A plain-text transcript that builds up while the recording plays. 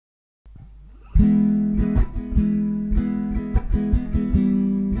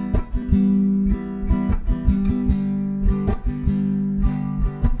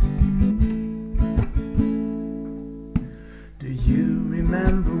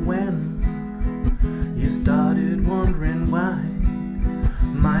started wondering why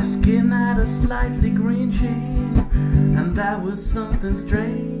my skin had a slightly green sheen, and there was something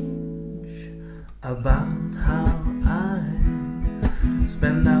strange about how I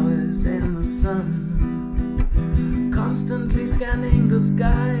spend hours in the sun, constantly scanning the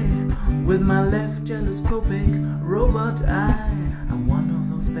sky with my left telescopic robot eye. I'm one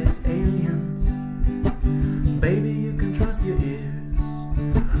of those space aliens, baby, you can trust your ears,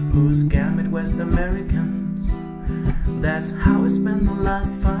 who scare Midwestern Americans. That's how I spent the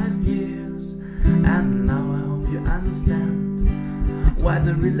last 5 years. And now I hope you understand why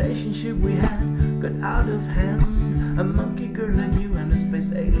the relationship we had got out of hand. A monkey girl like you and a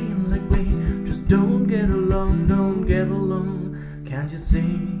space alien like me just don't get along, don't get along. Can't you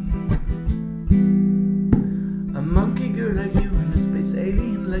see? A monkey girl like you and a space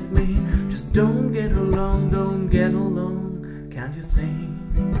alien like me just don't get along, don't get along. Can't you see?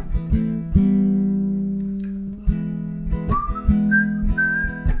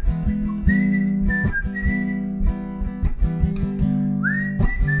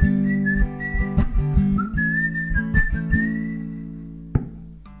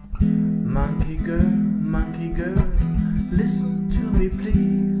 Monkey girl, listen to me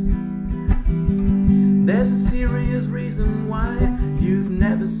please. There's a serious reason why you've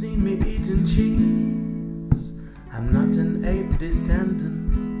never seen me eating cheese. I'm not an ape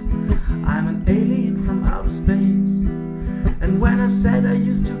descendant, I'm an alien from outer space. And when I said I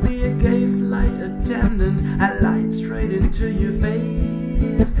used to be a gay flight attendant, I lied straight into your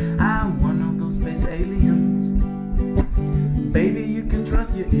face. I'm one of those space aliens, baby, you can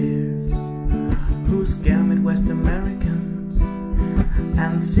trust your ears, who scare Midwestern Americans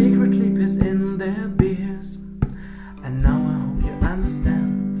and secretly piss in their beers. And now I hope you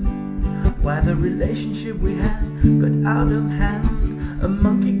understand why the relationship we had got out of hand. A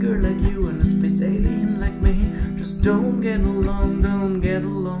monkey girl like you and a space alien like me just don't get along, don't get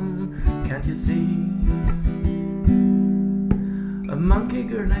along. Can't you see? A monkey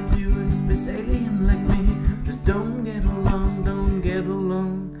girl like you and a space alien like me just don't get along, don't get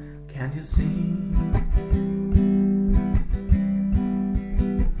along. Can't you see?